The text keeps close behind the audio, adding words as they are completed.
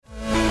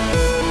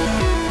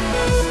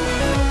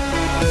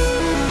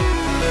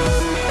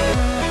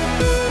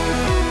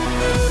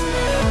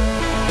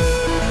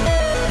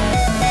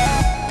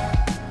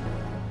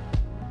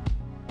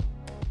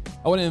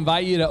want to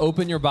invite you to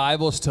open your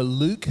Bibles to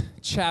Luke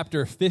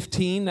chapter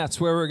 15. That's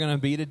where we're going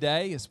to be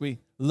today as we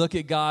look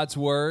at God's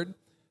Word.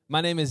 My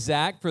name is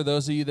Zach. For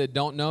those of you that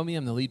don't know me,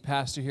 I'm the lead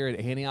pastor here at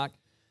Antioch,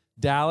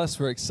 Dallas.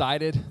 We're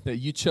excited that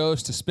you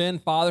chose to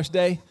spend Father's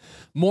Day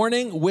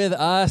morning with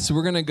us.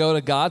 We're going to go to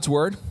God's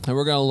Word, and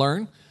we're going to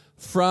learn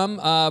from,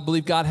 I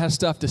believe God has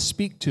stuff to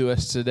speak to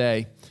us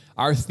today.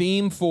 Our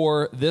theme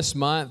for this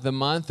month, the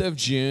month of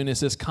June,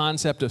 is this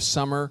concept of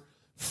summer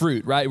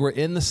fruit, right? We're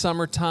in the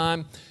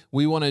summertime.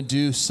 We want to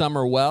do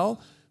summer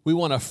well. We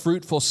want a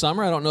fruitful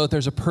summer. I don't know if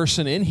there's a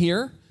person in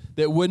here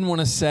that wouldn't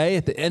want to say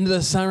at the end of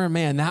the summer,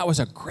 man, that was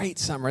a great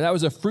summer. That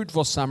was a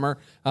fruitful summer.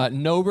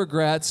 No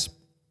regrets.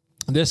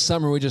 This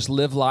summer, we just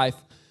live life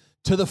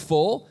to the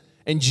full.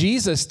 And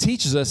Jesus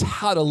teaches us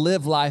how to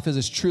live life as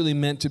it's truly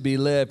meant to be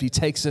lived. He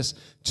takes us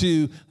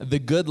to the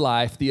good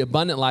life, the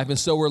abundant life. And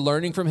so we're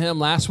learning from him.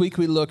 Last week,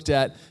 we looked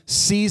at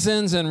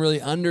seasons and really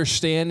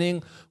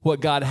understanding what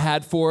God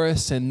had for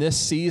us. And this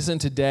season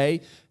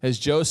today, as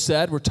Joe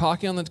said, we're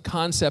talking on the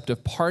concept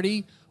of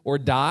party or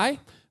die.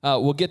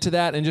 We'll get to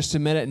that in just a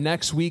minute.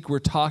 Next week, we're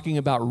talking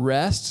about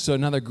rest. So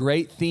another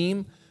great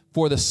theme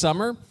for the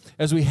summer.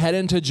 As we head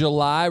into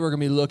July, we're going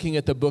to be looking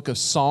at the book of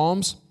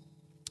Psalms.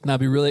 And that'll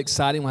be really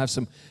exciting. We'll have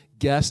some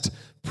guest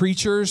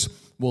preachers.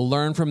 We'll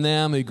learn from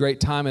them. It'll be a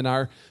great time in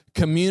our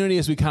community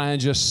as we kind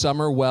of just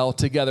summer well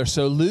together.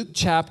 So Luke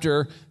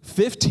chapter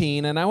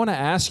 15, and I want to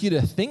ask you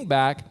to think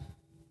back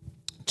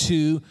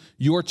to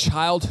your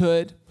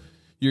childhood,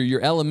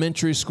 your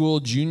elementary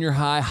school, junior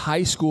high,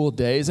 high school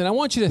days. And I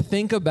want you to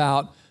think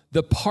about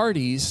the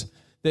parties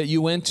that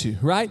you went to,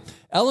 right?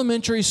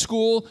 Elementary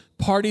school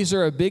parties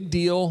are a big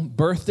deal.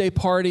 Birthday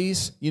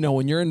parties,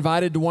 when you're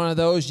invited to one of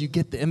those, you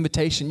get the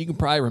invitation. You can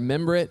probably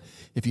remember it.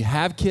 If you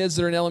have kids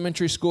that are in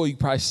elementary school, you can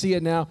probably see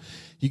it now.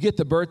 You get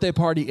the birthday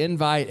party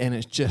invite, and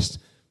it's just,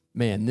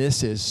 man,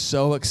 this is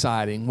so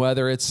exciting.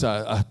 Whether it's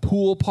a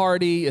pool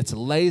party, it's a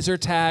laser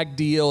tag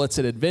deal, it's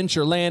an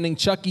adventure landing,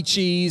 Chuck E.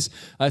 Cheese,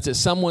 it's at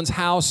someone's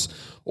house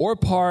or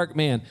park,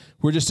 man,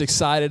 we're just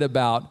excited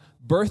about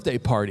birthday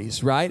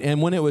parties, right?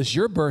 And when it was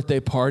your birthday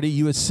party,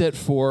 you would sit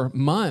for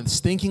months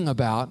thinking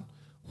about,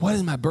 what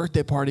is my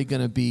birthday party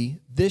going to be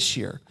this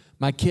year?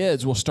 My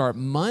kids will start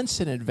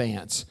months in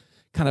advance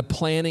kind of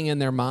planning in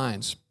their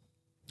minds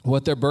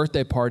what their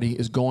birthday party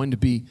is going to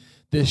be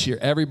this year.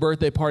 Every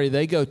birthday party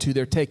they go to,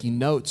 they're taking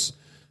notes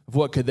of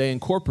what could they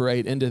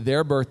incorporate into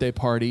their birthday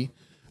party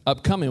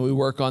upcoming. We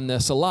work on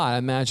this a lot. I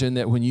imagine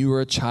that when you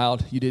were a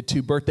child, you did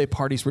too. Birthday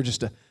parties were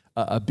just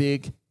a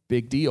big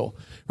deal,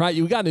 right?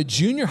 You got to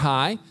junior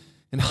high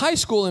and high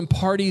school, and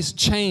parties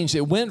changed.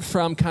 It went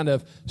from kind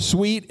of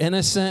sweet,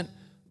 innocent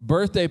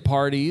birthday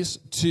parties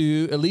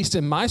to, at least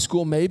in my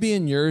school, maybe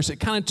in yours, it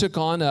kind of took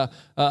on an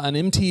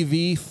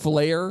MTV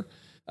flair.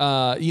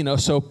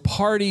 So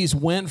parties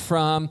went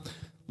from,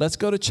 let's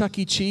go to Chuck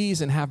E.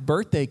 Cheese and have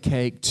birthday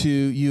cake,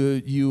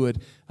 to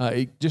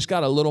it just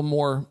got a little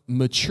more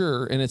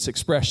mature in its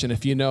expression,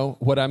 if you know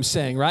what I'm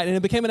saying, right? And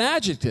it became an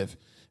adjective,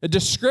 a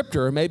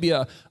descriptor, or maybe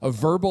a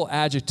verbal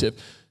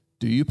adjective.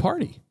 Do you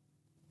party?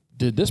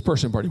 Did this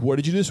person party? What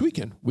did you do this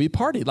weekend? We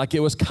partied. Like, it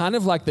was kind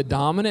of like the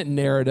dominant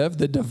narrative.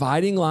 The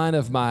dividing line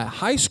of my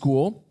high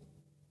school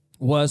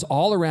was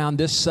all around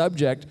this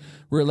subject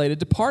related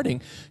to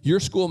partying. Your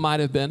school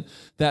might have been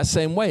that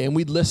same way. And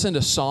we'd listen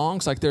to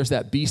songs like there's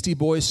that Beastie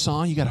Boys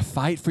song, you got to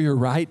fight for your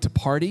right to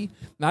party.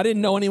 And I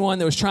didn't know anyone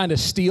that was trying to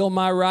steal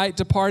my right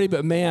to party,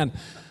 but man,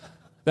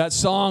 that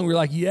song, we're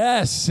like,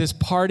 yes, it's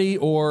party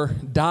or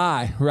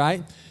die,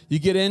 right? You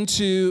get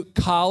into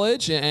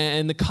college,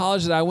 and the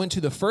college that I went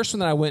to, the first one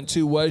that I went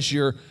to was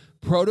your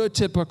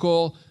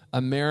prototypical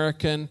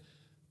American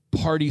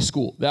party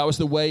school. That was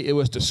the way it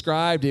was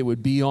described. It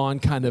would be on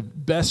kind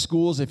of best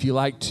schools if you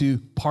like to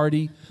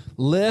party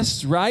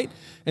lists, right?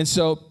 And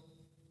so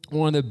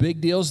one of the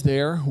big deals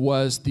there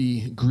was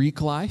the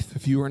Greek life.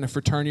 If you were in a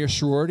fraternity or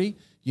sorority,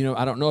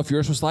 I don't know if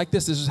yours was like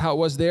this. This is how it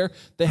was there.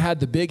 They had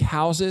the big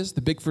houses,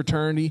 the big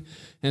fraternity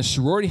and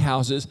sorority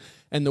houses,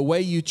 and the way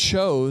you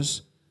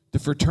chose the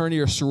fraternity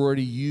or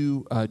sorority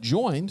you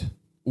joined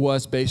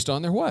was based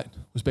on their what?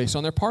 Was based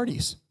on their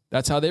parties.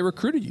 That's how they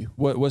recruited you.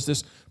 What was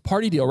this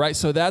party deal, right?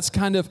 So that's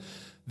kind of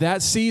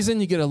that season.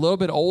 You get a little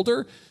bit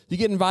older, you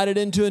get invited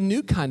into a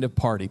new kind of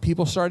party.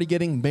 People started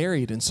getting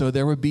married, and so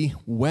there would be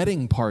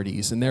wedding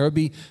parties, and there would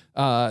be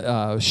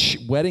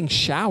wedding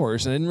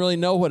showers. And I didn't really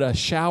know what a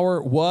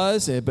shower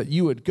was, but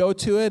you would go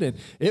to it, and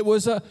it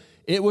was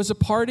a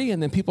party.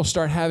 And then people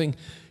start having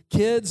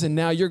kids, and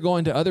now you're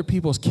going to other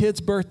people's kids'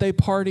 birthday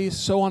parties,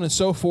 so on and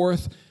so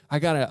forth. I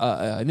got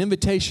an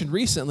invitation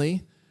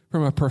recently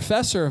from a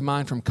professor of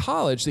mine from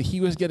college that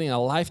he was getting a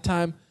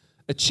Lifetime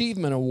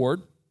Achievement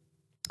Award,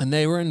 and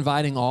they were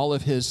inviting all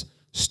of his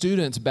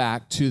students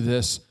back to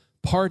this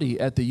party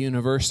at the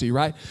university,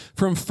 right?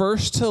 From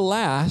first to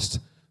last,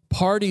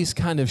 parties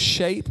kind of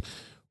shape,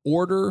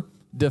 order,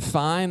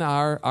 define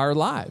our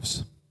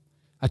lives.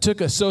 I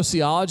took a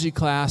sociology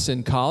class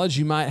in college.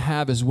 You might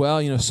have as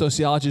well.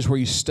 Sociology is where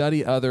you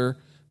study other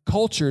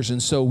cultures.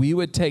 And so we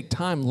would take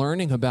time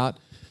learning about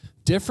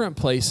different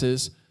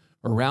places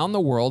around the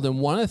world. And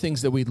one of the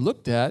things that we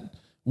looked at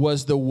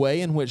was the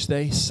way in which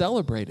they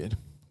celebrated.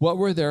 What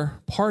were their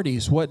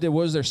parties? What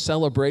was their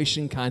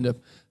celebration kind of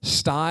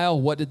style?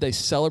 What did they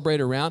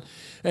celebrate around?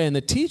 And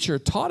the teacher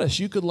taught us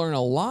you could learn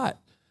a lot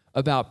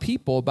about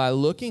people by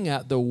looking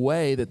at the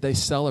way that they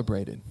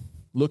celebrated,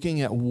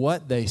 looking at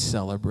what they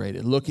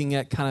celebrated, looking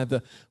at kind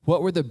of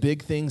what were the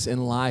big things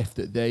in life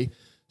that they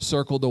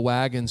circled the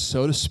wagon,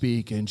 so to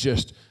speak, and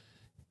just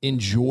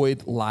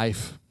enjoyed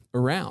life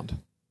around.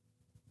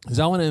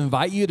 So I want to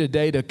invite you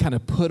today to kind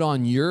of put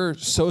on your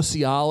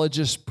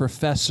sociologist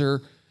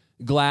professor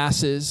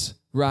glasses,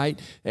 right?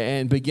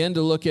 And begin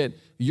to look at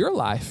your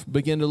life,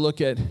 begin to look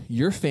at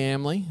your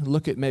family,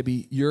 look at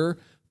maybe your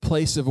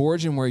place of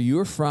origin where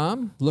you're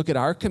from, look at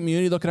our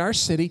community, look at our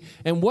city,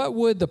 and what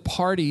would the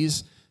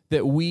parties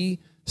that we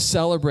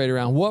celebrate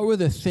around, what were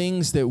the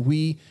things that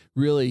we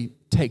really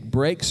take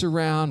breaks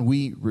around,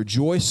 we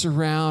rejoice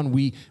around,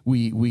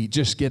 we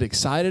just get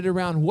excited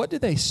around? What do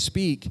they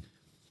speak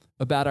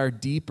about our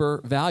deeper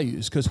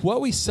values? Because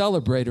what we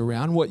celebrate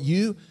around, what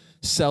you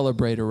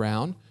celebrate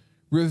around,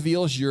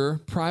 reveals your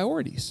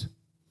priorities.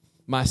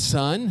 My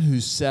son,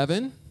 who's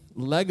 7,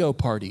 Lego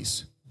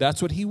parties.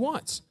 That's what he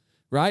wants,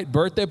 right?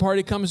 Birthday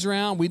party comes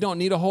around. We don't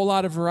need a whole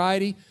lot of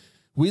variety.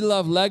 We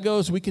love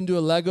Legos. We can do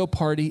a Lego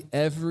party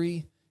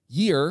every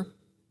year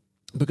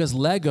because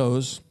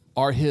Legos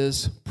are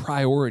his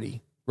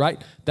priority,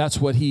 right? That's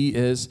what he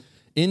is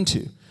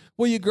into.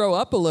 Well, you grow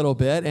up a little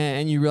bit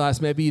and you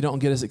realize maybe you don't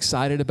get as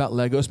excited about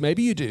Legos.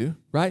 Maybe you do,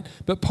 right?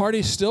 But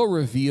parties still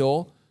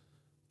reveal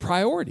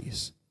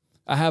priorities.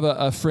 I have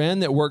a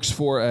friend that works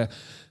for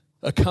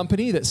a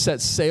company that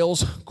sets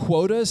sales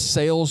quotas,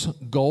 sales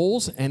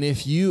goals, and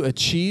if you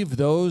achieve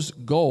those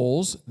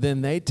goals,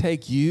 then they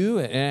take you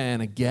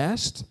and a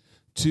guest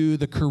to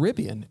the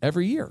Caribbean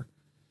every year,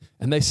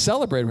 and they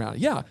celebrate around it.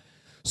 Yeah,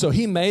 so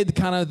he made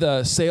kind of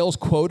the sales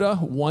quota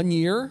one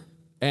year,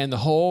 and the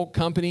whole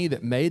company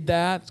that made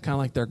that, it's kind of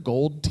like their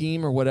gold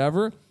team or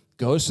whatever,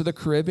 goes to the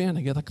Caribbean.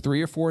 They get like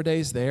 3 or 4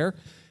 days there,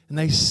 and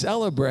they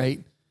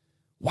celebrate,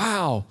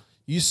 wow,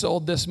 you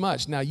sold this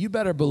much. Now, you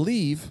better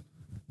believe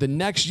the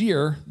next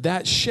year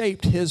that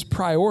shaped his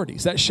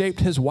priorities. That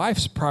shaped his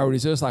wife's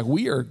priorities. It was like,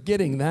 we are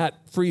getting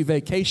that free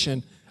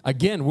vacation.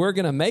 Again, we're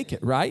going to make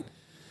it, right?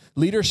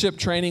 Leadership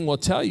training will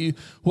tell you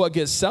what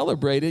gets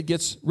celebrated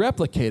gets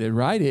replicated,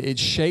 right? It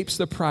shapes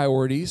the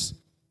priorities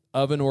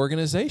of an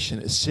organization.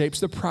 It shapes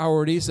the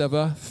priorities of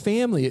a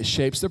family. It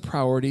shapes the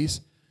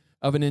priorities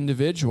of an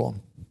individual.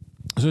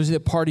 So the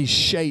parties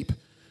shape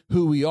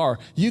who we are.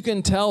 You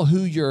can tell who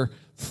your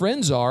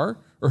friends are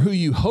or who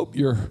you hope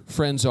your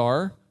friends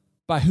are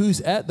by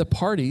who's at the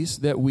parties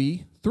that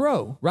we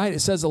throw, right? It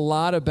says a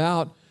lot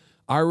about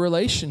our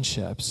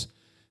relationships.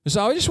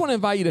 So I just want to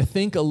invite you to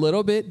think a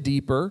little bit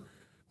deeper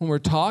when we're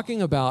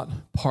talking about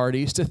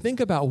parties, to think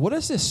about what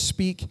does this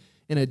speak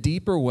in a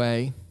deeper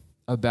way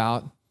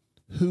about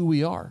who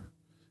we are?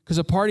 Because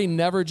a party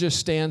never just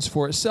stands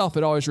for itself.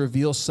 It always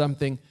reveals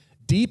something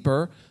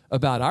deeper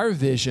about our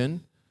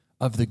vision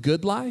of the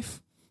good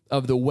life,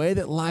 of the way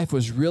that life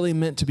was really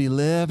meant to be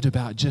lived,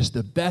 about just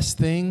the best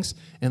things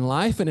in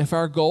life. And if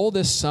our goal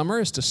this summer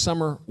is to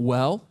summer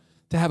well,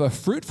 to have a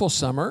fruitful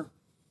summer,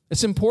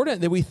 it's important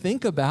that we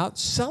think about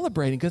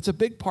celebrating, because it's a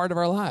big part of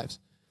our lives.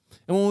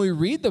 And when we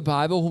read the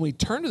Bible, when we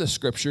turn to the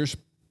Scriptures,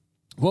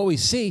 what we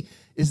see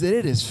is that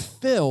it is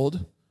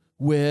filled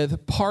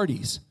with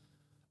parties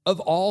of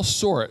all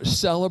sorts,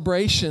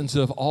 celebrations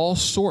of all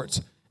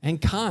sorts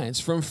and kinds.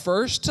 From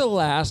first to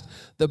last,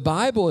 the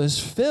Bible is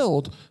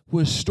filled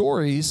with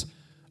stories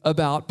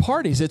about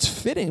parties. It's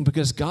fitting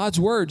because God's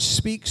Word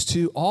speaks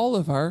to all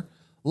of our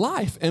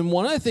life. And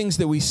one of the things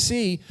that we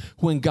see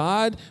when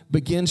God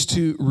begins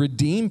to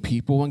redeem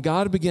people, when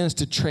God begins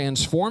to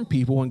transform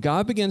people, when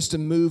God begins to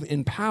move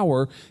in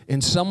power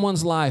in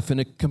someone's life, in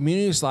a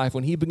community's life,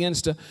 when He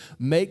begins to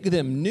make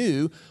them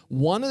new,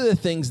 one of the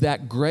things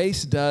that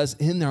grace does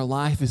in their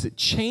life is it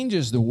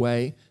changes the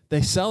way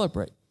they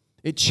celebrate.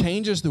 It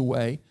changes the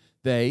way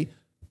they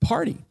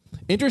party.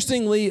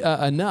 Interestingly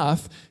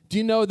enough, do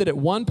you know that at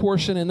one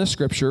portion in the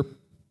Scripture,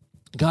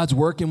 God's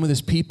working with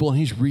His people, and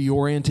He's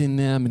reorienting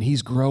them, and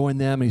He's growing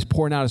them, and He's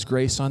pouring out His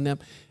grace on them,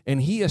 and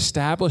He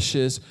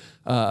establishes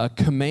a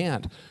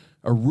command,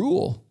 a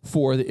rule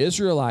for the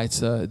Israelites,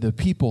 the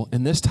people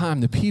in this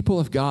time, the people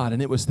of God,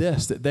 and it was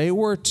this, that they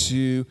were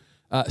to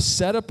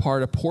set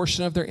apart a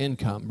portion of their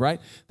income, right?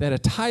 They had a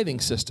tithing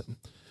system.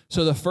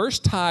 So the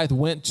first tithe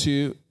went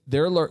to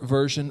their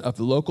version of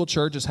the local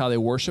church, is how they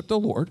worship the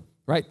Lord,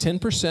 right?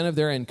 10% of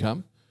their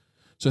income.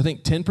 So I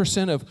think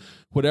 10% of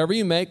whatever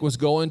you make was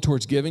going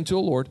towards giving to the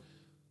Lord.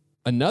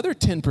 Another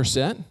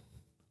 10%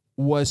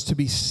 was to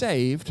be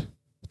saved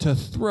to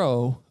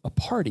throw a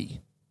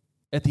party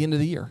at the end of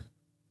the year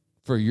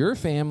for your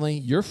family,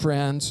 your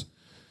friends,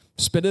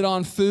 spend it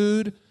on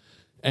food,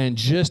 and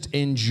just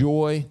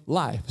enjoy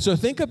life. So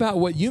think about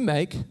what you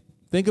make.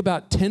 Think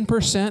about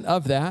 10%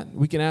 of that.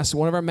 We can ask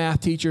one of our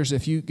math teachers,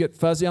 if you get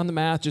fuzzy on the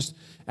math, just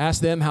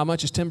ask them how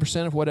much is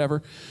 10% of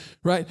whatever,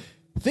 right?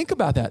 think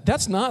about that.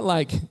 That's not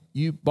like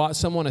you bought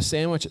someone a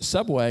sandwich at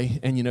Subway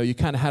and, you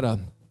kind of had a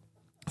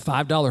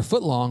 $5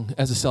 footlong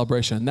as a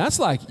celebration. That's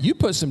like you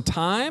put some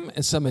time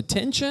and some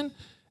attention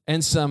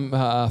and some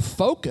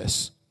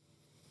focus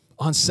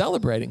on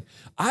celebrating.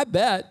 I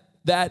bet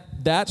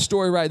that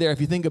story right there,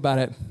 if you think about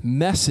it,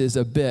 messes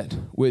a bit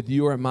with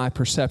your and my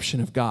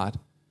perception of God.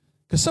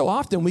 Because so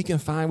often we can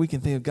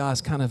think of God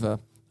as kind of a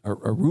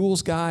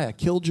rules guy, a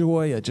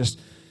killjoy,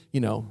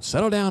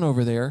 settle down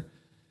over there.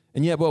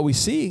 And yet what we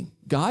see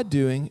God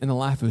doing in the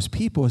life of his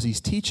people is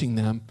he's teaching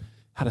them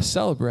how to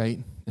celebrate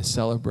and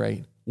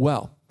celebrate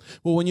well.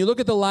 Well, when you look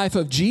at the life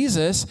of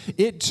Jesus,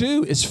 it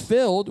too is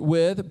filled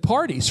with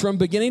parties from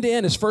beginning to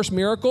end. His first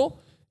miracle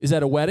is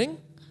at a wedding,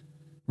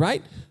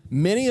 right?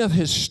 Many of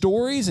his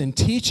stories and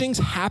teachings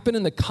happen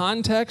in the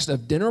context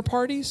of dinner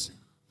parties.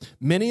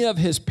 Many of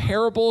his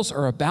parables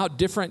are about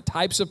different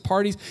types of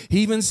parties. He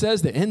even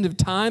says the end of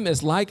time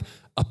is like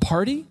a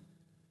party.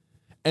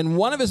 And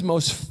one of his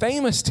most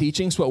famous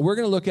teachings, what we're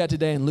going to look at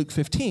today in Luke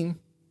 15,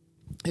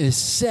 is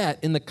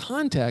set in the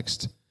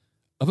context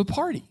of a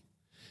party.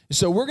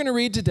 So we're going to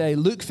read today,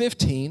 Luke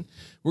 15.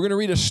 We're going to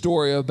read a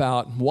story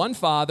about one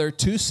father,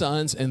 two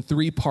sons, and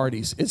three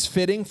parties. It's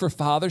fitting for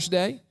Father's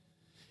Day.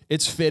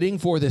 It's fitting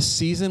for this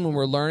season when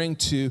we're learning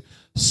to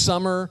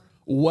summer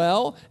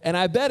well. And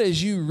I bet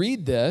as you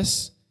read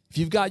this, if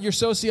you've got your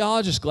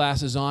sociologist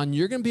glasses on,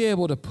 you're going to be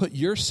able to put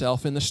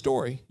yourself in the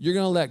story. You're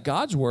going to let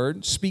God's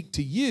word speak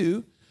to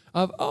you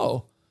of,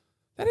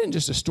 that isn't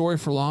just a story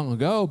for long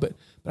ago, but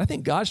I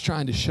think God's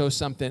trying to show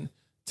something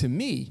to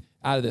me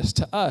out of this,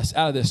 to us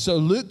out of this. So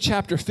Luke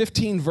chapter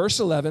 15, verse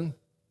 11,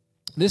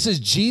 this is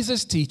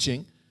Jesus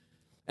teaching,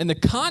 and the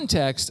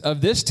context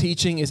of this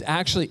teaching is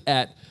actually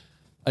at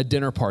a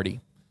dinner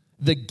party.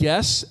 The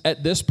guests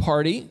at this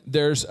party,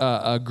 there's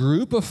a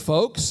group of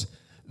folks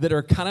that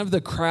are kind of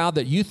the crowd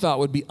that you thought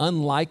would be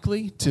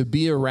unlikely to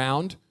be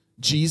around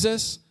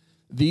Jesus.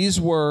 These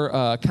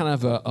were kind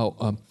of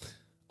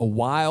a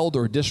wild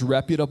or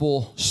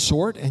disreputable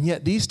sort, and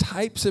yet these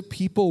types of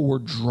people were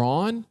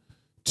drawn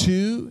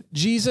to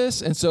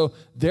Jesus, and so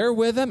they're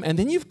with him. And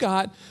then you've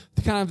got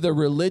the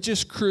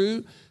religious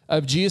crew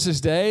of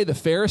Jesus' day, the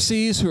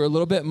Pharisees, who are a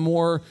little bit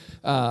more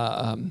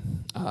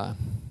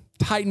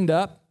tightened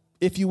up,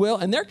 if you will,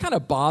 and they're kind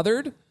of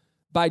bothered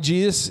by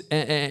Jesus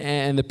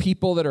and the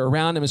people that are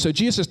around him. And so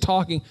Jesus is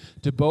talking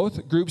to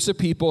both groups of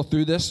people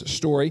through this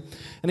story,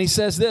 and he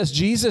says this.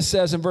 Jesus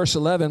says in verse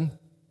 11,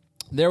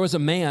 there was a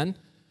man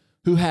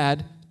who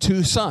had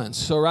two sons.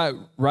 So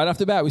right off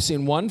the bat, we've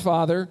seen one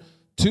father,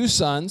 two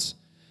sons.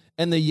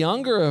 And the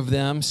younger of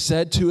them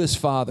said to his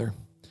father,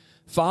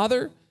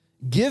 Father,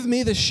 give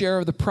me the share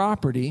of the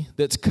property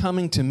that's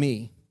coming to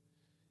me.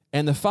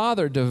 And the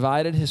father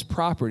divided his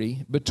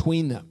property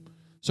between them.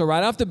 So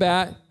right off the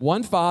bat,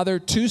 one father,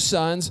 two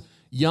sons.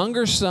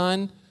 Younger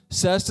son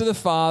says to the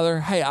father,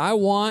 hey, I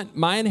want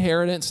my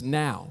inheritance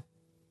now.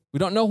 We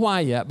don't know why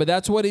yet, but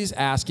that's what he's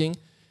asking.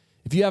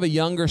 If you have a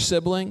younger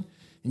sibling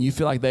and you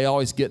feel like they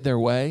always get their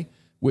way,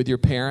 with your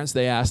parents,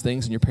 they ask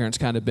things, and your parents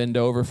kind of bend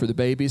over for the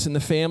babies in the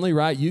family,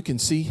 right? You can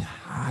see,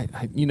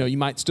 you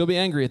might still be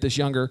angry at this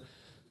younger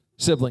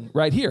sibling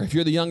right here. If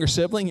you're the younger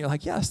sibling, you're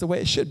like, yeah, that's the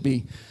way it should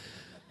be.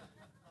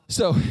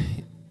 So,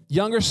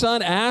 younger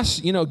son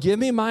asks, give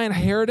me my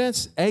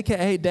inheritance,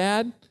 aka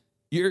Dad.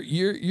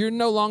 You're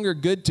no longer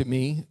good to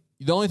me.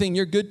 The only thing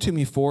you're good to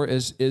me for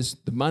is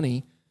the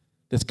money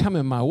that's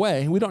coming my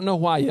way. We don't know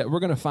why yet. We're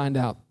going to find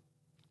out.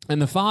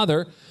 And the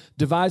father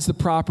divides the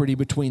property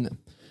between them.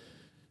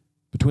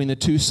 Between the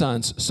two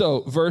sons.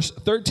 So, verse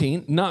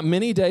 13, not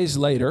many days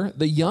later,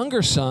 the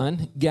younger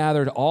son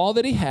gathered all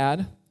that he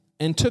had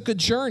and took a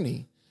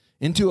journey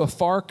into a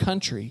far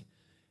country.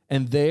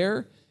 And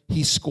there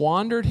he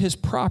squandered his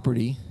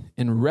property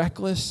in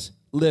reckless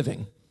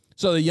living.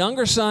 So the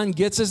younger son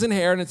gets his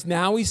inheritance.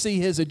 Now we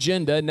see his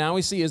agenda. Now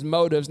we see his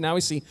motives. Now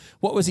we see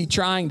what was he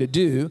trying to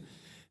do.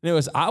 And it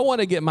was, I want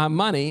to get my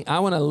money. I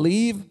want to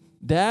leave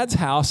Dad's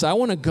house. I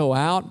want to go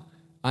out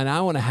and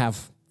I want to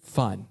have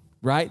fun.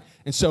 Right?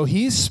 And so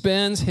he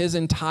spends his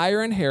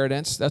entire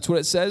inheritance, that's what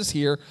it says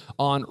here,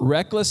 on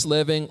reckless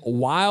living,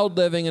 wild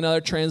living,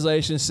 another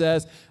translation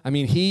says.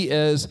 He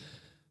is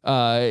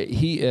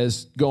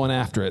going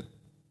after it.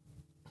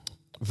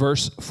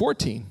 Verse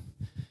 14.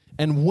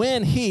 And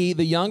when he,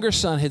 the younger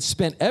son, had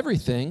spent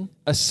everything,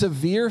 a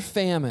severe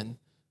famine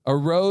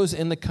arose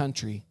in the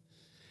country,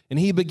 and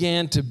he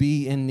began to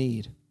be in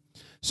need.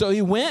 So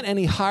he went and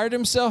he hired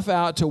himself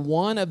out to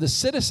one of the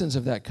citizens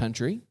of that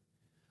country,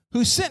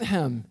 who sent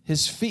him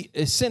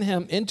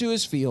into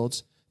his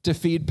fields to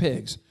feed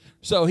pigs.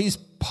 So he's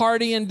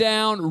partying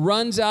down,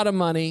 runs out of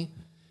money,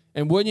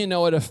 and wouldn't you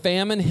know it, a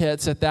famine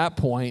hits at that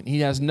point.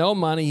 He has no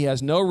money, he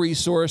has no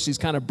resource, he's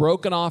kind of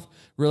broken off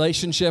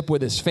relationship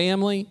with his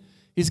family.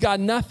 He's got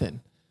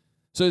nothing.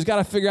 So he's got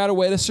to figure out a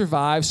way to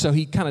survive, so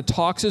he kind of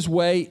talks his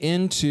way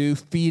into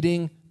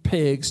feeding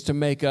pigs to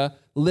make a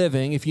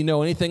living. If you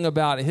know anything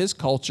about his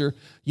culture,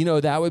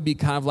 that would be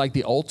kind of like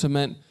the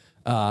ultimate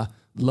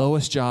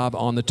lowest job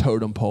on the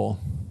totem pole.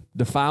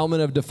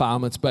 defilement of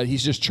defilements, but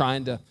he's just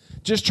trying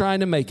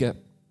to make it.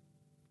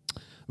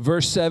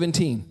 Verse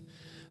 17.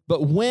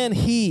 But when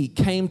he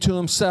came to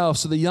himself,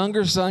 so the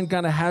younger son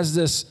kind of has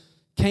this,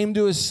 came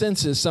to his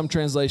senses, some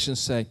translations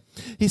say.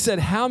 He said,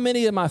 how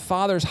many of my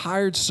father's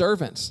hired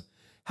servants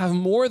have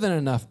more than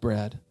enough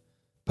bread?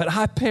 But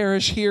I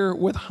perish here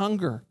with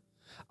hunger.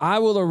 I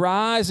will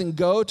arise and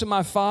go to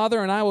my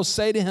father, and I will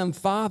say to him,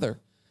 Father,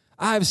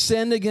 I have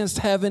sinned against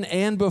heaven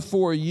and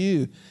before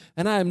you,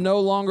 and I am no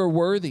longer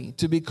worthy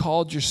to be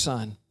called your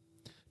son.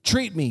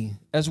 Treat me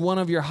as one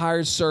of your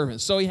hired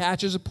servants. So he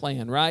hatches a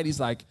plan, right? He's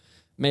like,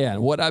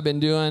 man, what I've been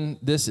doing,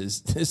 this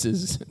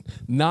is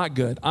not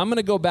good. I'm going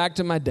to go back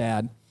to my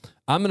dad.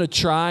 I'm going to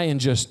try and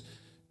just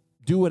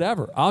do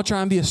whatever. I'll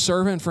try and be a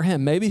servant for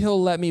him. Maybe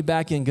he'll let me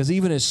back in because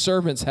even his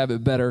servants have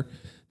it better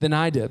than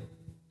I did.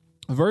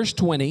 Verse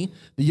 20,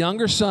 the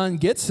younger son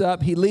gets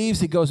up, he leaves,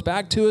 he goes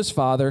back to his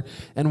father,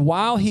 and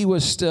while he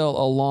was still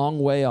a long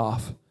way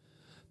off,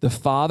 the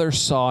father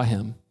saw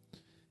him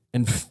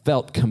and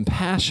felt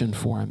compassion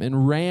for him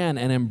and ran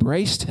and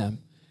embraced him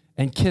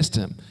and kissed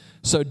him.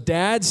 So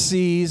dad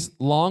sees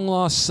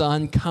long-lost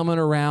son coming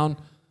around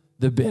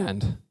the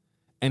bend,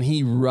 and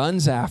he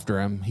runs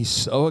after him. He's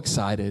so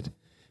excited,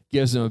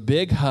 gives him a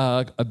big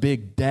hug, a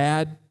big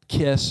dad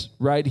kiss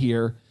right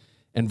here.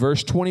 And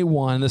verse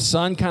 21, the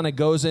son kind of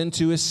goes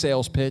into his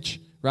sales pitch,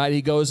 right?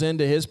 He goes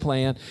into his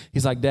plan.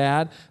 He's like,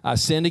 Dad, I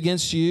sinned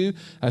against you.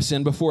 I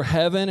sinned before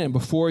heaven and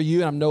before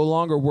you. I'm no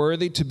longer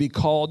worthy to be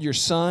called your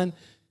son.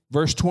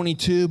 Verse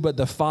 22, but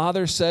the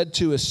father said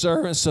to his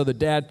servants, so the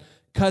dad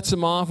cuts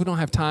him off. We don't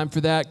have time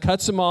for that.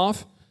 Cuts him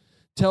off,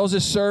 tells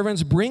his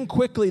servants, bring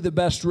quickly the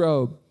best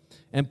robe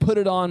and put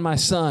it on my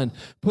son.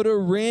 Put a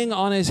ring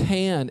on his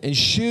hand and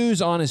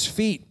shoes on his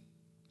feet.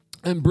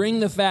 And bring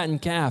the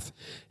fattened calf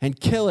and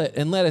kill it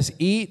and let us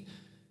eat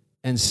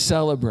and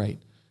celebrate.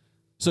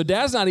 So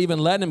dad's not even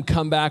letting him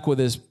come back with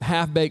his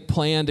half-baked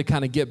plan to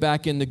kind of get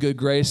back into good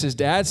graces.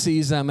 Dad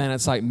sees them and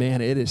it's like,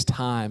 man, it is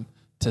time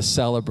to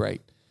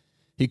celebrate.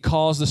 He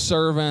calls the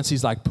servants.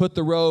 He's like, put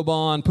the robe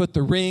on, put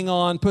the ring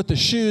on, put the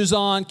shoes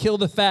on, kill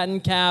the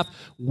fattened calf.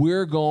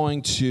 We're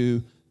going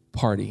to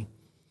party.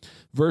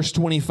 Verse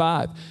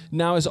 25.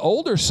 Now his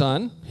older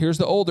son, here's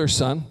the older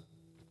son,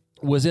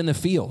 was in the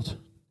field.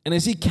 And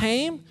as he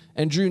came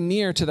and drew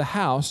near to the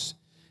house,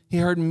 he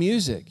heard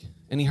music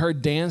and he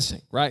heard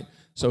dancing, right?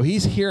 So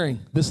he's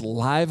hearing this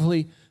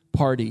lively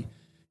party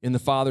in the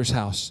father's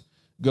house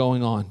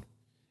going on.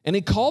 And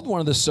he called one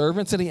of the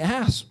servants and he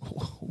asked,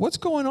 what's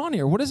going on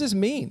here? What does this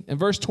mean? In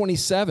verse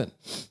 27,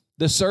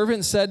 the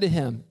servant said to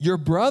him, your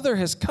brother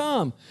has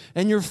come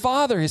and your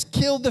father has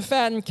killed the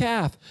fattened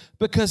calf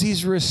because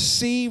he's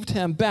received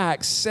him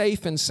back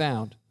safe and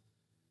sound.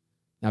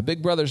 Now,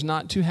 big brother's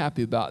not too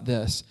happy about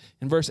this.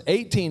 In verse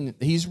 18,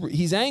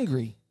 he's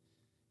angry,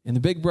 and the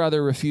big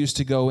brother refused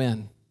to go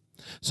in.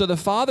 So the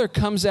father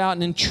comes out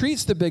and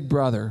entreats the big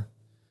brother.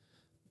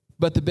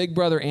 But the big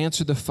brother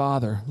answered the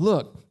father,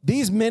 look,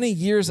 these many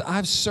years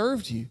I've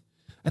served you,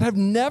 and I've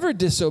never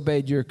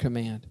disobeyed your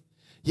command.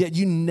 Yet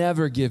you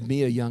never give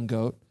me a young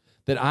goat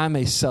that I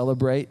may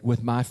celebrate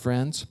with my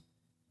friends.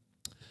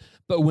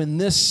 But when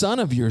this son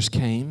of yours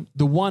came,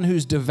 the one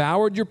who's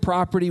devoured your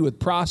property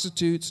with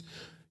prostitutes,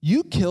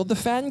 you killed the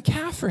fattened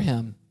calf for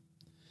him.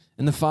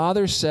 And the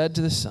father said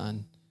to the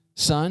son,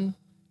 Son,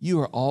 you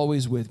are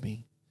always with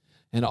me,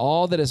 and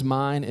all that is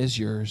mine is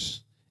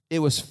yours. It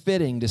was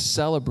fitting to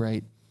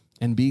celebrate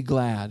and be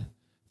glad,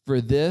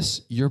 for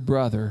this your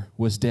brother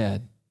was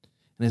dead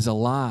and is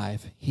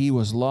alive. He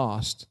was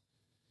lost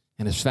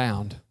and is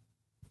found.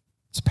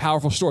 It's a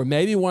powerful story.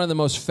 Maybe one of the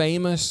most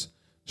famous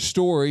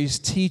stories,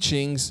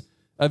 teachings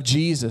of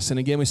Jesus. And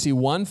again, we see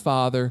one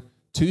father,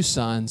 two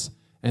sons,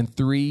 and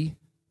three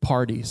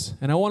parties.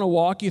 And I want to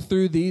walk you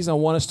through these. I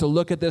want us to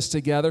look at this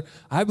together.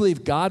 I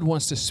believe God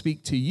wants to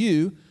speak to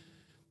you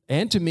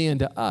and to me and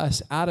to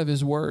us out of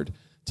his word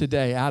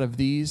today, out of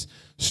these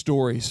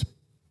stories.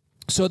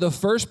 So the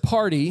first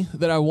party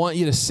that I want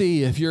you to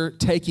see, if you're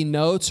taking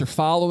notes or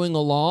following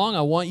along,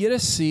 I want you to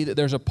see that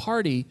there's a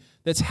party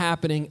that's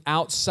happening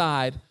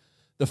outside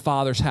the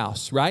Father's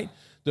house, right?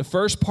 The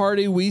first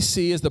party we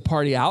see is the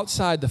party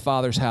outside the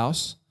Father's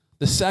house.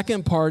 The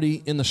second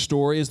party in the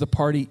story is the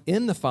party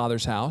in the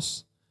Father's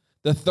house.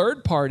 The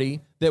third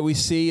party that we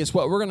see is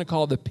what we're going to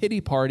call the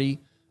pity party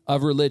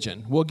of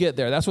religion. We'll get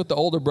there. That's what the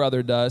older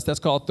brother does. That's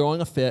called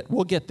throwing a fit.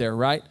 We'll get there,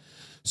 right?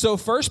 So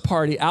first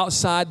party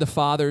outside the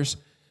Father's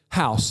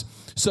house.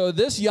 So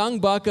this young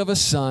buck of a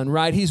son,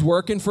 right, he's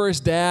working for his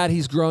dad.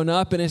 He's grown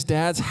up in his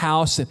dad's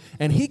house,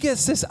 and he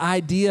gets this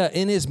idea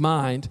in his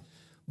mind,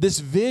 this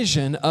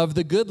vision of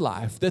the good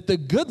life, that the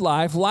good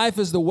life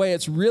is the way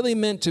it's really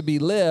meant to be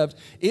lived,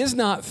 is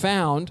not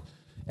found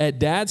at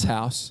dad's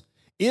house,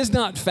 is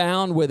not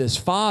found with his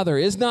father,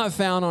 is not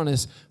found on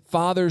his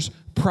father's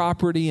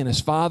property and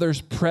his father's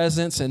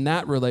presence in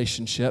that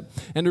relationship.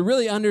 And to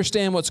really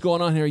understand what's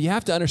going on here, you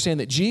have to understand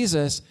that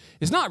Jesus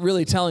is not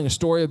really telling a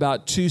story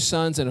about two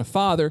sons and a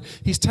father.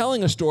 He's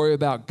telling a story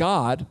about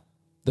God,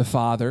 the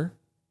Father,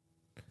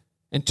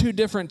 and two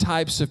different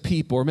types of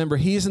people. Remember,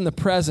 he's in the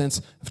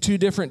presence of two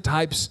different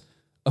types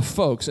of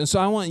folks. And so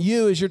I want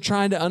you, as you're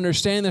trying to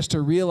understand this,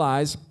 to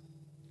realize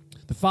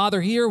the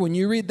Father here, when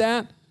you read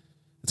that,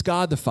 it's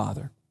God the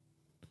Father,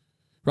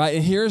 right?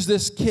 And here's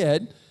this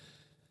kid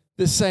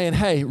that's saying,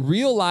 hey,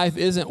 real life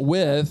isn't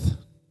with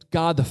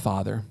God the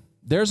Father.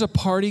 There's a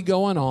party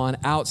going on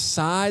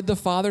outside the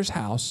Father's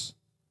house,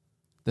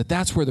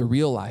 that's where the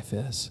real life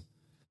is.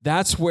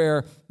 That's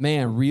where,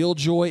 man, real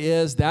joy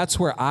is. That's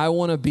where I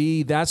want to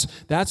be. That's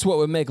what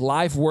would make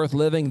life worth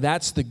living.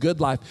 That's the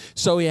good life.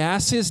 So he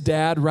asks his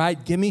dad, right,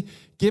 give me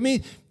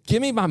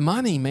my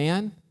money,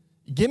 man.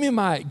 Give me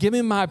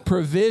my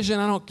provision.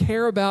 I don't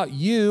care about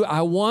you.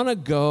 I want to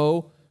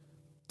go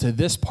to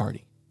this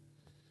party.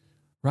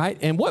 Right?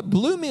 And what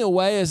blew me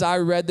away as I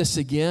read this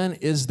again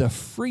is the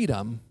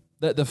freedom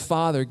that the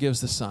Father gives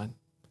the Son.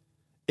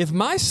 If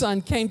my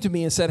son came to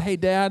me and said, hey,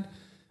 Dad,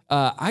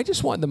 I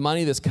just want the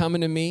money that's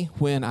coming to me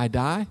when I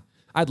die,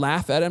 I'd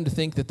laugh at him to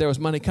think that there was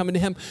money coming to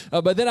him.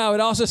 But then I would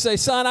also say,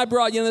 son, I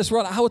brought you into this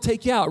world. I will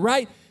take you out,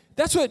 right?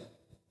 That's what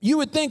you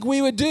would think we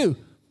would do.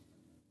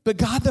 But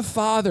God the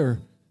Father,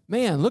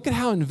 man, look at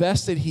how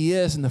invested he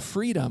is in the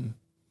freedom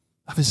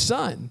of his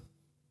Son,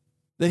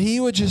 that he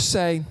would just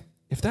say,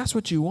 if that's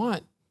what you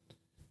want,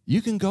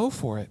 you can go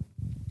for it,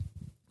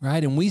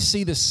 right? And we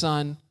see the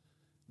Son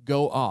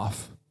go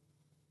off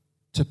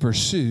to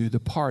pursue the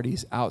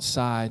parties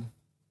outside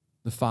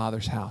the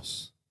Father's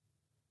house.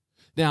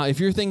 Now, if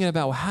you're thinking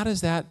about,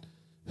 well,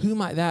 who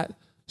might that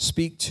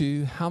speak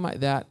to? How might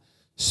that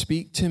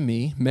speak to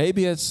me?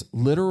 Maybe it's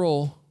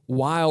literal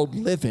wild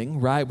living,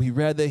 right? We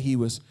read that he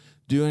was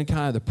doing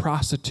kind of the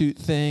prostitute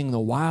thing, the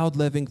wild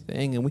living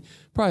thing, and we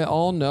probably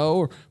all know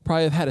or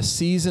probably have had a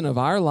season of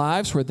our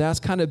lives where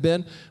that's kind of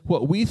been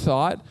what we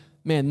thought,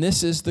 man,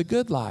 this is the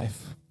good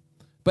life.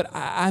 But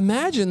I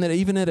imagine that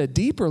even at a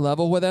deeper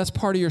level, whether that's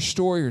part of your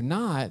story or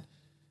not,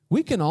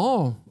 we can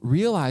all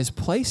realize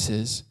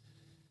places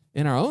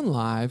in our own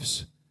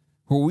lives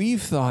where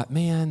we've thought,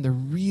 man, the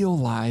real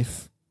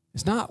life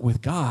is not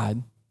with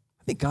God.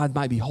 I think God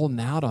might be holding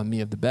out on me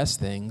of the best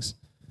things.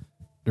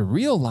 The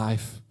real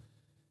life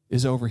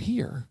is over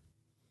here.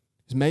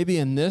 It's maybe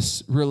in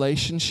this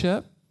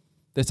relationship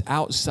that's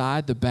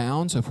outside the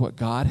bounds of what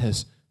God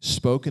has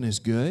spoken as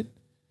good.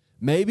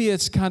 Maybe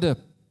it's kind of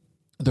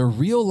the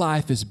real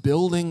life is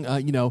building,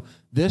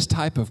 this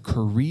type of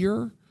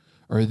career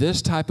or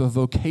this type of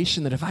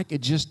vocation that if I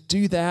could just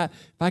do that,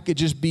 if I could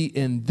just be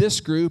in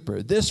this group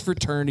or this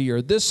fraternity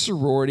or this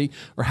sorority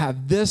or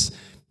have this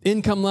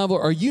income level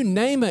or you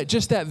name it,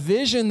 just that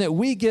vision that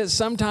we get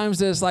sometimes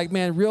that it's like,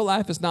 man, real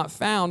life is not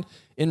found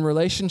in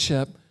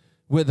relationship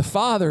with the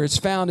Father. It's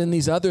found in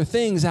these other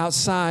things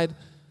outside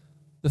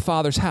the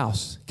Father's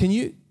house. Can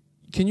you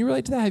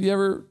relate to that? Have you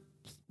ever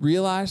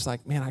realized,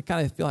 like, man, I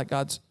kind of feel like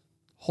God's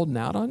holding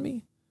out on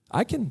me?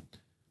 I can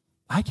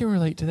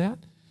relate to that.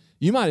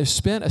 You might have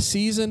spent a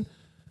season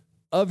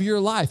of your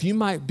life. You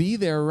might be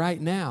there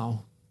right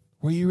now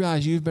where you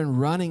realize you've been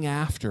running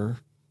after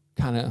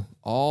kind of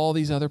all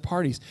these other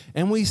parties.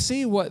 And we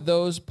see what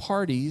those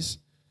parties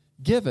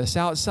give us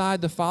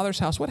outside the Father's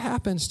house. What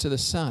happens to the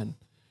Son?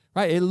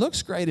 Right? It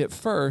looks great at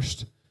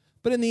first,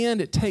 but in the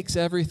end, it takes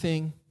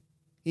everything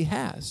he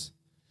has.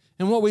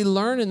 And what we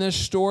learn in this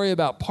story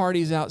about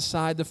parties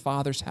outside the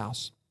Father's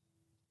house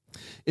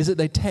is that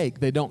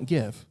they don't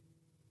give.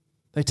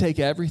 They take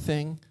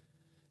everything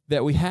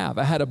that we have.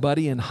 I had a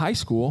buddy in high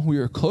school. We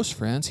were close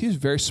friends. He was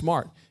very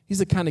smart. He's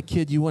the kind of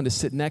kid you wanted to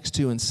sit next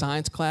to in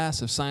science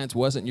class. If science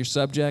wasn't your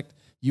subject,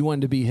 you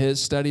wanted to be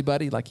his study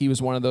buddy, like he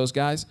was one of those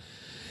guys.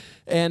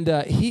 And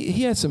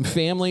he had some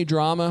family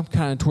drama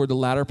kind of toward the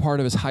latter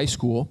part of his high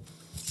school.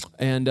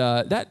 And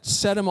that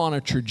set him on a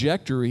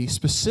trajectory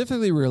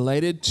specifically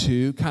related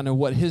to kind of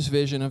what his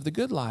vision of the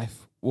good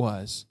life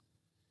was.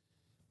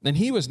 And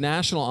he was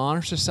National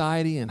Honor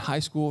Society in high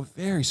school,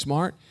 very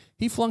smart.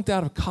 He flunked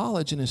out of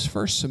college in his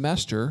first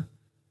semester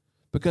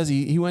because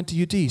he went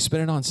to UT. He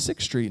spent it on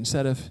 6th Street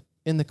instead of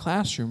in the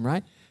classroom,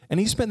 right? And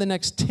he spent the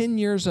next 10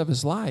 years of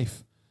his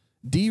life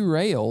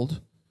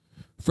derailed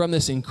from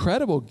this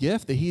incredible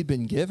gift that he'd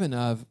been given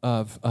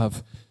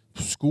of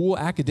school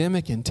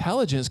academic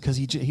intelligence because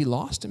he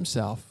lost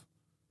himself.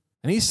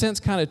 And he's since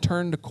kind of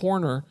turned a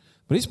corner,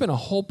 but he spent a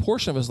whole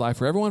portion of his life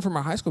where everyone from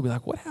our high school would be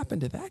like, what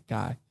happened to that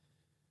guy?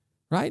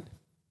 Right?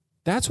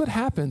 That's what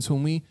happens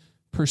when we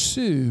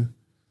pursue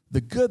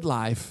the good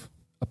life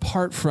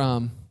apart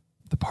from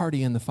the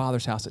party in the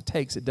Father's house.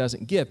 It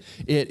doesn't give.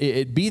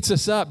 It beats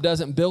us up,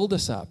 doesn't build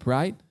us up,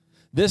 right?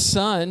 This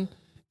son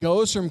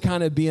goes from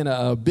kind of being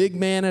a big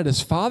man at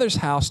his father's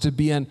house to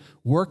being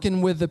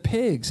working with the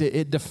pigs.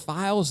 It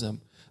defiles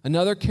him.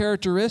 Another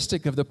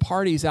characteristic of the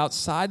parties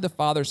outside the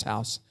Father's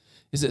house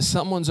is that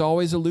someone's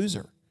always a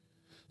loser.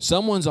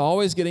 Someone's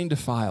always getting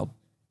defiled.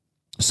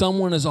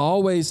 Someone is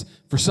always,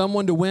 for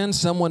someone to win,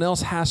 someone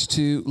else has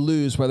to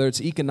lose, whether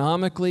it's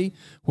economically,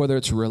 whether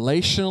it's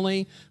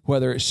relationally,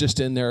 whether it's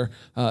just in their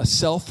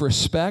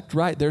self-respect,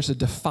 right? There's a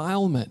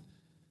defilement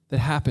that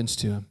happens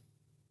to him.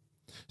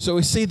 So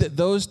we see that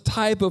those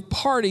type of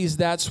parties,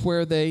 that's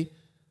where they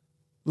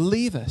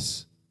leave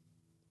us.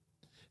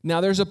 Now,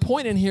 there's a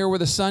point in here where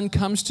the son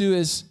comes to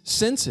his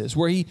senses,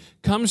 where he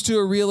comes to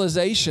a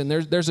realization.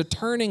 There's a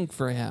turning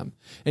for him.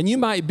 And you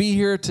might be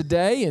here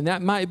today, and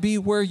that might be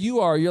where you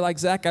are. You're like,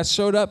 Zach, I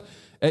showed up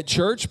at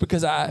church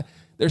because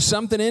there's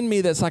something in me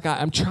that's like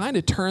I'm trying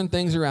to turn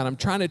things around. I'm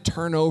trying to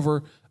turn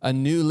over a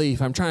new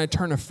leaf. I'm trying to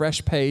turn a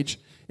fresh page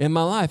in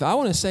my life. I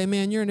want to say,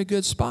 man, you're in a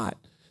good spot.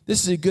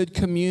 This is a good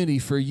community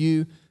for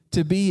you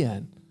to be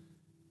in.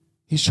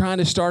 He's trying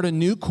to start a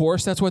new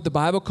course. That's what the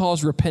Bible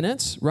calls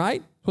repentance,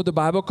 right? What the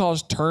Bible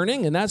calls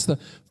turning, and that's the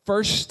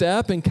first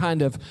step in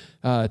kind of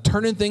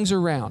turning things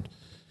around.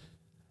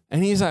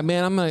 And he's like,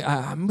 man,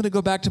 I'm gonna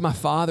go back to my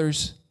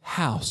father's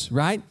house,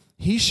 right?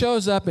 He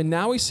shows up, and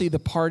now we see the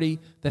party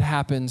that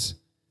happens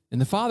in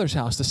the father's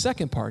house, the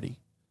second party.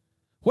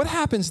 What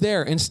happens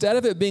there? Instead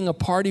of it being a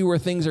party where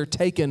things are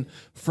taken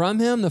from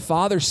him, the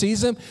father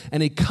sees him,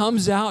 and he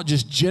comes out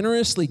just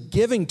generously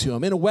giving to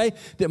him in a way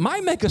that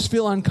might make us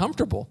feel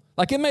uncomfortable.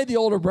 Like it made the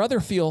older brother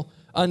feel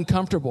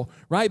uncomfortable,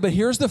 right? But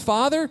here's the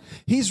father.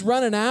 He's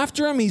running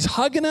after him. He's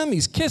hugging him.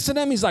 He's kissing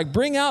him. He's like,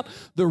 bring out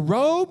the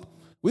robe.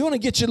 We want to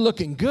get you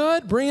looking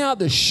good. Bring out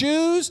the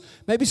shoes,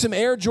 maybe some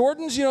Air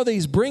Jordans, that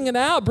he's bringing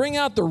out. Bring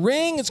out the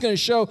ring. It's going to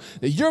show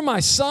that you're my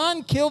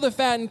son. Kill the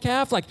fattened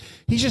calf. Like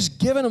he's just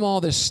giving him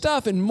all this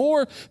stuff. And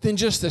more than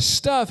just the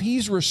stuff,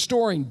 he's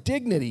restoring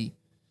dignity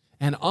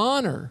and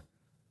honor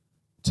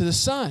to the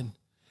son.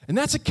 And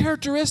that's a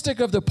characteristic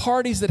of the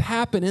parties that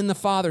happen in the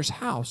father's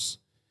house,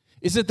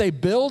 is that they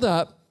build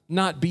up,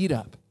 not beat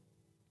up.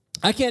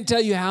 I can't tell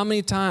you how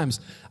many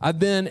times I've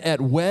been at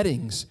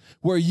weddings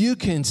where you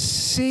can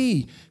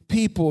see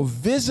people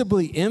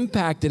visibly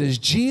impacted as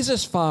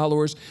Jesus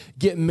followers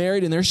get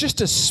married, and there's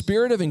just a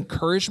spirit of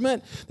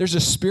encouragement. There's a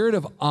spirit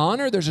of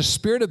honor. There's a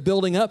spirit of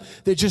building up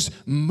that just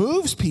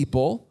moves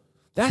people.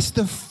 That's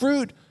the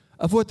fruit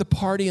of what the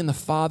party in the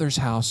Father's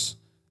house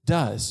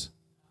does.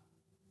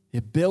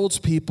 It builds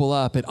people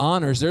up. It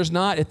honors. There's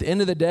not, at the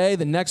end of the day,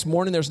 the next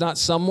morning, there's not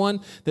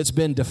someone that's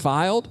been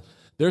defiled.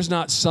 There's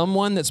not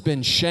someone that's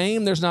been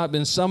shamed. There's not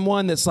been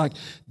someone that's like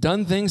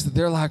done things that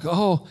they're like,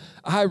 oh,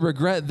 I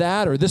regret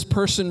that, or this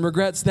person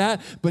regrets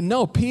that. But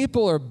no,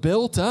 people are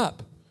built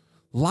up.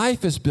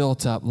 Life is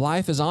built up.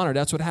 Life is honored.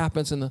 That's what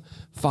happens in the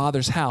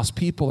Father's house.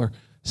 People are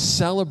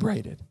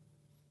celebrated.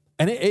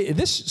 And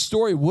this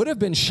story would have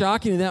been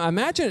shocking to them. I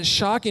imagine it's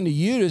shocking to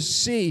you to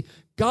see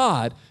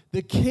God,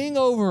 the king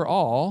over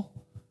all,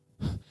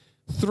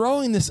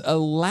 throwing this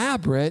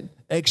elaborate,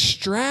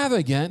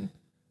 extravagant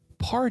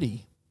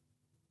party.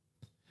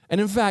 And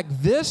in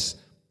fact, this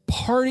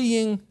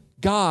partying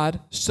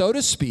God, so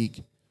to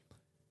speak,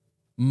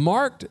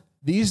 marked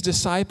these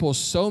disciples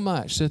so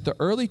much that the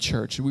early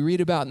church we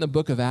read about in the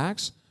book of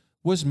Acts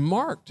was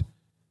marked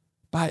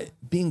by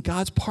being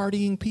God's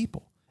partying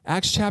people.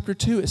 Acts chapter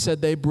 2, it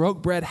said they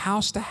broke bread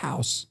house to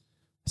house.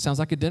 It sounds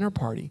like a dinner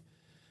party.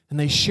 And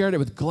they shared it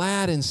with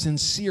glad and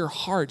sincere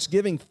hearts,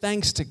 giving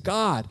thanks to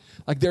God.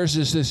 Like there's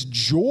this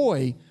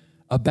joy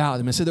about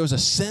them. And so there was a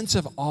sense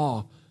of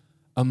awe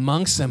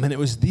amongst them. And it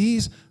was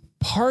these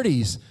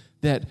parties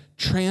that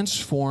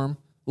transform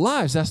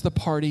lives. That's the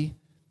party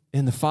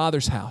in the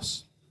Father's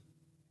house.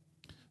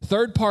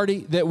 Third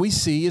party that we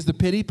see is the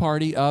pity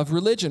party of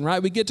religion,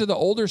 right? We get to the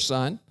older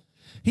son.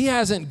 He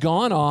hasn't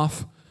gone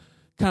off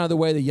kind of the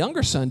way the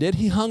younger son did.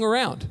 He hung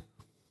around.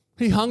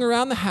 He hung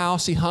around the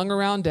house. He hung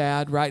around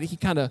dad, right? He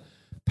kind of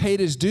paid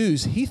his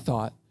dues, he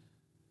thought.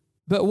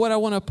 But what I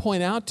want to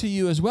point out to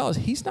you as well is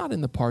he's not in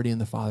the party in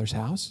the Father's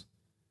house.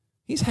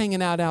 He's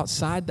hanging out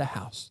outside the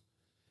house.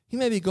 He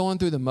may be going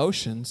through the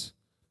motions,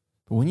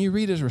 but when you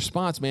read his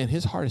response, man,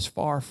 his heart is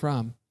far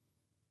from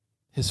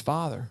his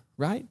Father,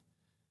 right?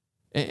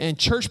 And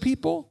church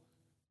people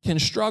can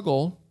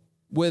struggle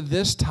with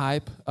this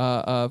type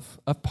of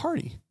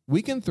party.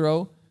 We can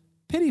throw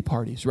pity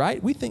parties,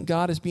 right? We think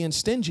God is being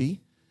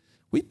stingy.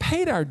 We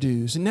paid our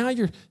dues, and now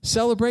you're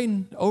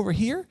celebrating over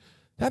here?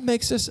 That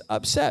makes us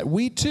upset.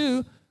 We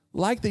too,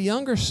 like the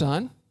younger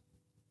son,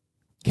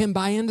 can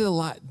buy into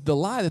the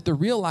lie that the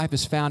real life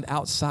is found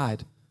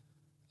outside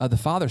of the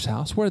Father's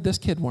house. What did this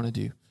kid want to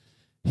do?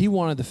 He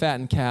wanted the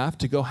fattened calf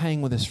to go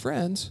hang with his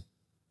friends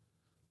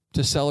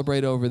to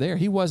celebrate over there.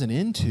 He wasn't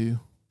into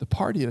the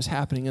party that was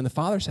happening in the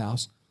Father's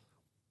house.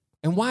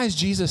 And why is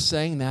Jesus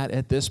saying that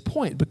at this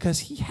point? Because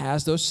he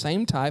has those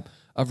same type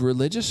of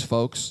religious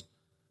folks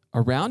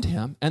around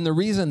him. And the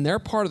reason their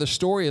part of the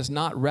story is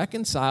not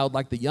reconciled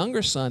like the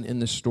younger son in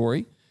the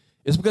story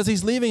is because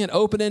he's leaving an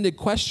open-ended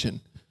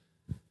question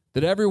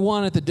that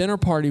everyone at the dinner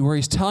party where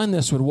he's telling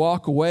this would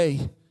walk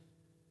away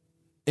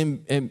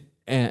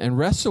and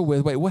wrestle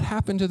with. Wait, what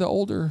happened to the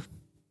older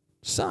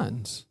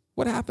sons?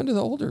 What happened to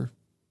the older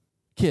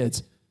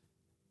kids?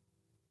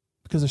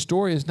 Because the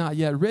story is not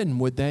yet written.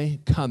 Would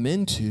they come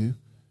into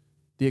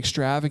the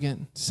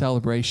extravagant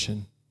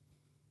celebration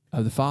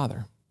of the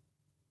Father?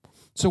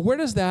 So where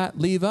does that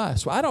leave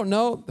us? Well, I don't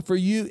know for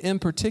you in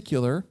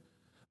particular,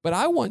 but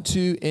I want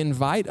to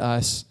invite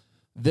us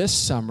this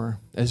summer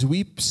as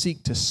we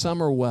seek to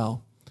summer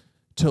well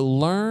to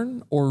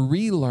learn or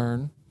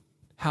relearn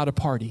how to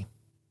party.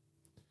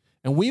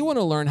 And we want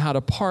to learn how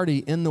to party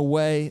in the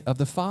way of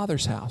the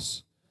Father's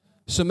house.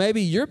 So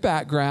maybe your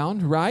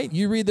background, right?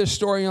 You read this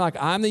story and you're like,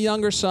 I'm the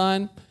younger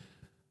son.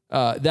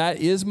 That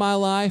is my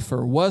life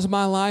or was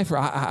my life, or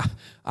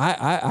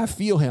I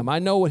feel him. I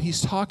know what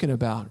he's talking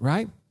about,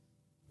 right?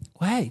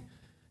 Well, hey,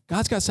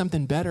 God's got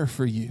something better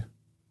for you,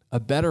 a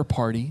better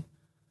party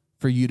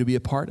for you to be a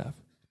part of.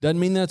 Doesn't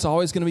mean that it's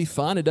always going to be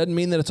fun. It doesn't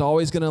mean that it's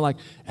always going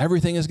to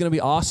everything is going to be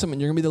awesome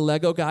and you're going to be the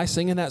Lego guy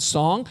singing that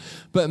song.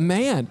 But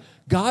man,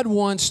 God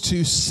wants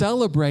to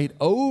celebrate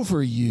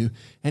over you,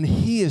 and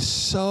he is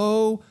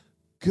so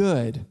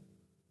good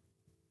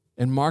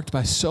and marked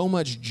by so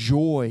much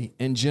joy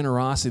and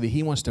generosity that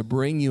he wants to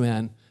bring you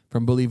in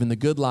from believing the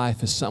good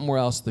life is somewhere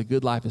else. The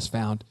good life is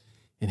found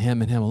in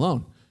him and him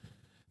alone.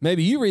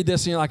 Maybe you read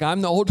this and you're like,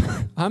 I'm the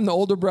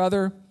older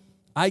brother.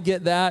 I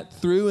get that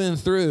through and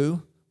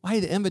through. Why,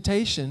 the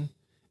invitation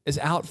is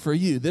out for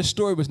you. This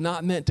story was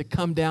not meant to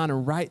come down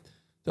and write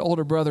the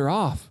older brother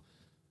off.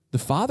 The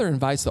father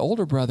invites the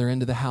older brother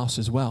into the house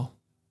as well,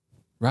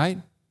 right?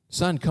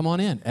 Son, come on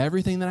in.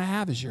 Everything that I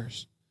have is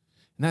yours.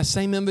 And that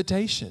same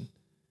invitation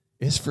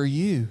is for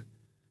you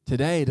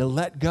today to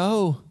let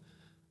go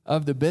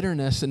of the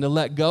bitterness and to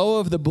let go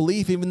of the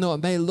belief, even though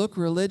it may look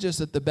religious,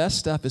 that the best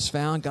stuff is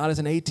found. God is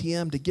an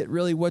ATM to get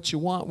really what you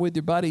want with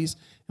your buddies,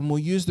 and we'll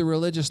use the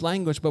religious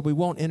language, but we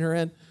won't enter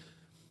in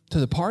to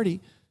the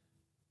party.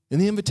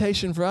 And the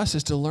invitation for us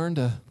is to learn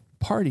to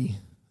party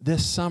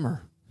this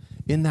summer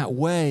in that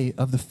way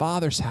of the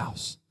Father's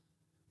house,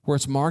 where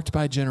it's marked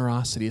by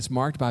generosity, it's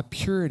marked by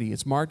purity,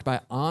 it's marked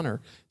by honor,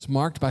 it's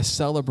marked by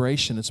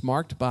celebration, it's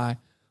marked by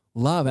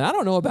love. And I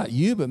don't know about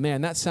you, but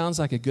man, that sounds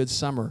like a good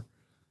summer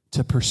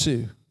to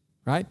pursue,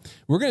 right?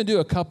 We're going to do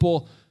a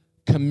couple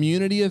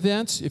community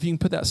events. If you can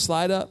put that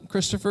slide up,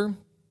 Christopher,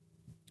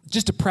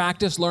 just to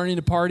practice learning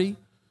to party.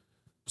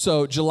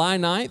 So July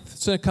 9th,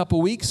 it's in a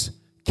couple weeks,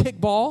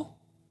 kickball.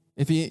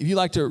 If you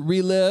like to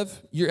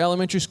relive your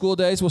elementary school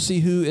days, we'll see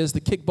who is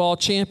the kickball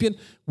champion.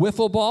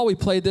 Wiffle ball, we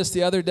played this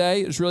the other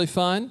day. It was really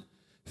fun.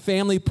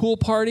 Family pool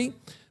party.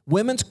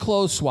 Women's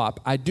clothes swap.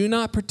 I do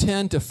not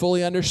pretend to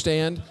fully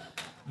understand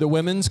the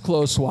women's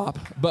clothes swap,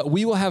 but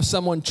we will have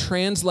someone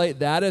translate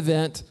that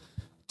event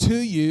to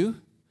you,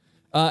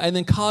 and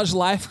then college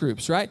life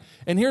groups, right?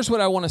 And here's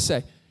what I want to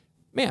say.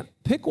 Man,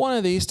 pick one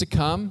of these to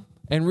come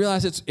and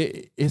realize it's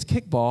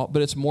kickball,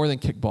 but it's more than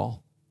kickball.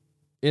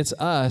 It's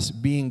us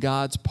being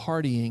God's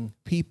partying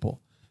people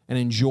and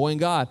enjoying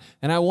God.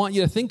 And I want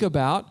you to think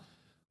about,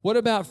 what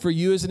about for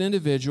you as an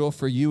individual,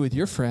 for you with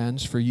your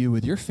friends, for you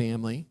with your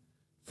family,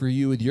 for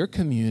you with your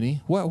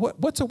community?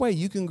 What's a way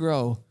you can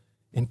grow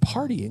in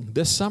partying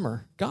this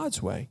summer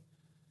God's way,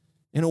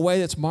 in a way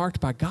that's marked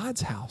by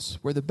God's house,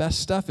 where the best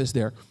stuff is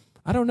there?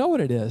 I don't know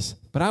what it is,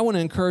 but I want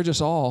to encourage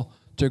us all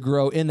to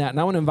grow in that. And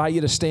I want to invite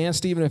you to stand.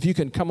 Stephen, if you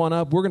can come on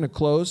up, we're going to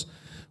close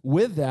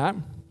with that.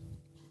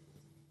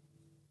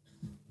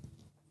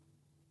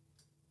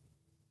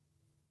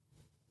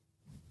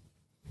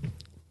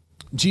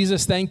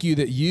 Jesus, thank you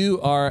that you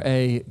are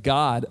a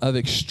God of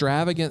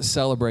extravagant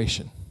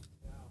celebration.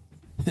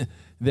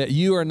 That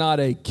you are not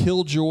a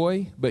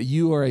killjoy, but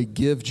you are a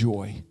give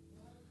joy.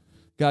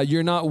 God,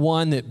 you're not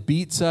one that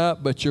beats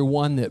up, but you're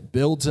one that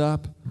builds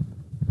up.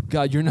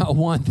 God, you're not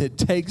one that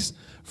takes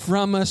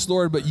from us,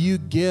 Lord, but you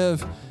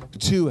give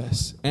to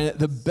us. And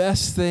the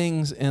best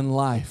things in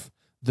life,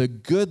 the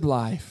good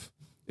life,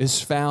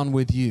 is found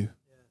with you.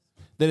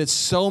 That it's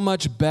so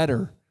much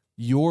better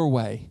your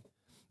way.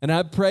 And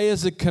I pray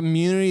as a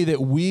community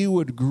that we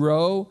would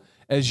grow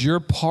as your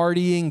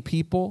partying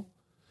people,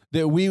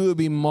 that we would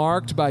be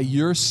marked by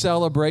your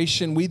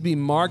celebration. We'd be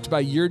marked by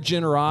your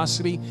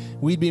generosity.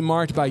 We'd be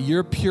marked by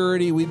your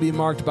purity. We'd be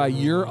marked by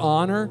your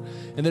honor.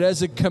 And that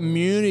as a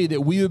community, that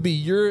we would be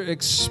your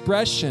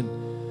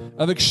expression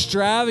of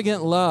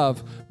extravagant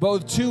love,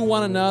 both to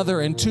one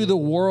another and to the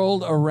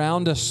world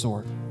around us,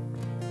 Lord.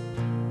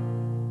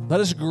 Let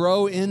us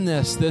grow in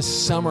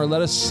this summer.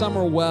 Let us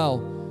summer well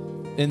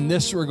in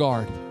this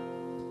regard.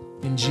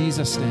 In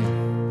Jesus'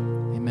 name.